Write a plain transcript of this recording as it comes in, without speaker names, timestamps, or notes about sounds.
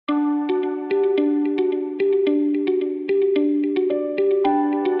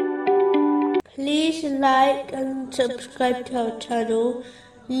like and subscribe to our channel.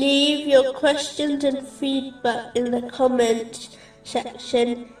 Leave your questions and feedback in the comments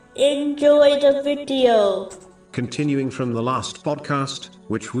section. Enjoy the video. Continuing from the last podcast,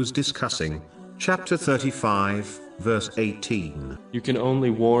 which was discussing chapter 35, verse 18. You can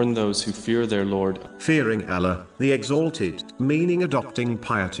only warn those who fear their Lord. Fearing Allah, the Exalted, meaning adopting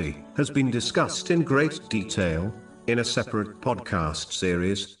piety, has been discussed in great detail in a separate podcast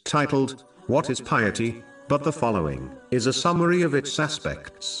series titled, What is Piety? But the following is a summary of its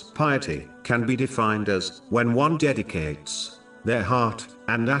aspects. Piety can be defined as when one dedicates their heart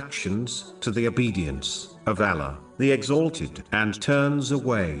and actions to the obedience of Allah, the Exalted, and turns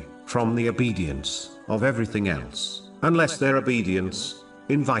away from the obedience of everything else, unless their obedience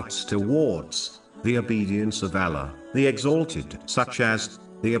invites towards the obedience of Allah, the Exalted, such as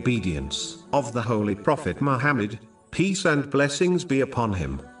the obedience of the Holy Prophet Muhammad, peace and blessings be upon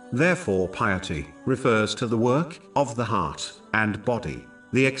him. Therefore piety refers to the work of the heart and body.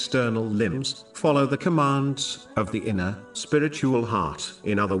 The external limbs follow the commands of the inner, spiritual heart.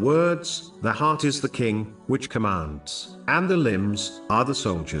 In other words, the heart is the king, which commands, and the limbs are the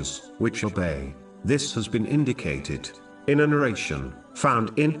soldiers, which obey. This has been indicated in a narration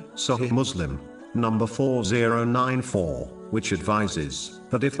found in Sahih Muslim, number 4094, which advises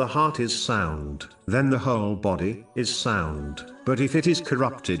that if the heart is sound, then the whole body is sound, but if it is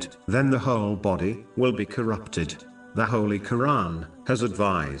corrupted, then the whole body will be corrupted. The Holy Quran has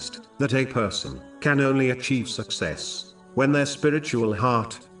advised that a person can only achieve success when their spiritual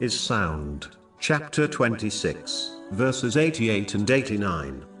heart is sound. Chapter 26, verses 88 and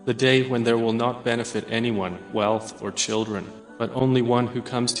 89. The day when there will not benefit anyone, wealth or children, but only one who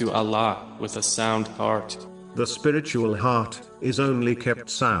comes to Allah with a sound heart. The spiritual heart is only kept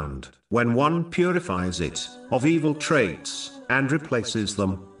sound when one purifies it of evil traits and replaces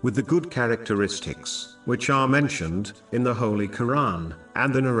them with the good characteristics which are mentioned in the Holy Quran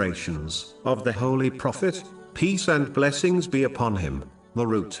and the narrations of the Holy Prophet, peace and blessings be upon him. The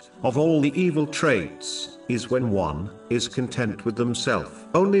root of all the evil traits is when one is content with themselves.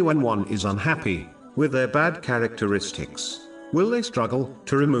 Only when one is unhappy with their bad characteristics will they struggle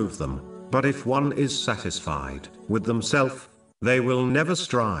to remove them. But if one is satisfied with themselves, they will never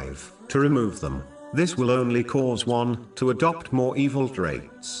strive to remove them. This will only cause one to adopt more evil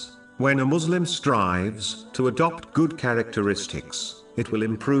traits. When a Muslim strives to adopt good characteristics, it will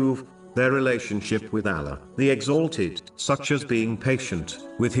improve their relationship with Allah, the Exalted, such as being patient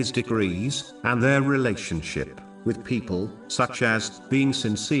with His decrees, and their relationship with people, such as being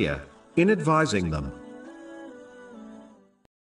sincere in advising them